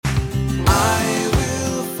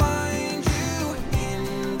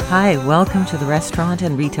Hi, welcome to the Restaurant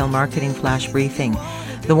and Retail Marketing Flash Briefing,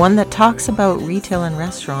 the one that talks about retail and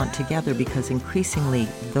restaurant together because increasingly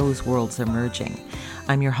those worlds are merging.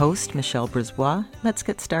 I'm your host, Michelle Brisbois. Let's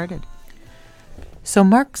get started. So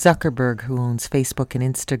Mark Zuckerberg, who owns Facebook and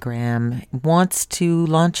Instagram, wants to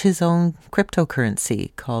launch his own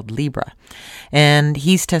cryptocurrency called Libra. And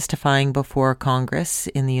he's testifying before Congress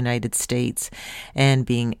in the United States and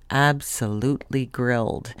being absolutely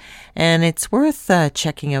grilled. And it's worth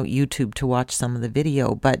checking out YouTube to watch some of the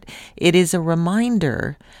video, but it is a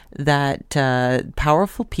reminder that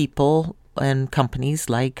powerful people and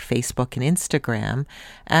companies like Facebook and Instagram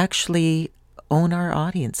actually own our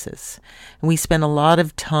audiences. And we spend a lot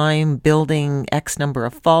of time building X number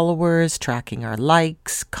of followers, tracking our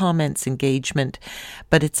likes, comments, engagement,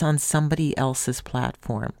 but it's on somebody else's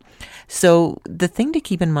platform. So the thing to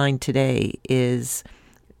keep in mind today is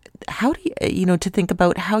how do you to think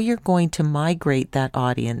about how you're going to migrate that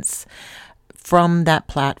audience from that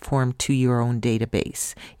platform to your own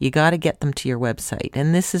database. You got to get them to your website.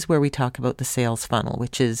 And this is where we talk about the sales funnel,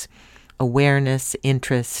 which is awareness,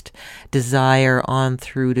 interest, desire on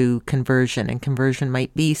through to conversion. And conversion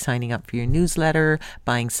might be signing up for your newsletter,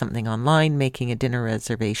 buying something online, making a dinner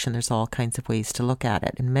reservation. There's all kinds of ways to look at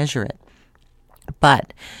it and measure it.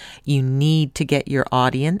 But you need to get your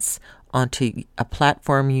audience onto a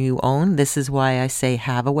platform you own. This is why I say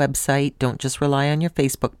have a website. Don't just rely on your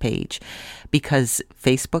Facebook page, because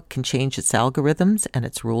Facebook can change its algorithms and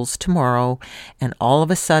its rules tomorrow. And all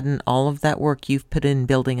of a sudden, all of that work you've put in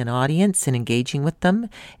building an audience and engaging with them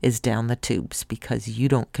is down the tubes because you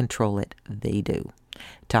don't control it. They do.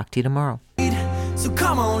 Talk to you tomorrow. So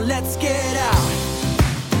come on, let's get out.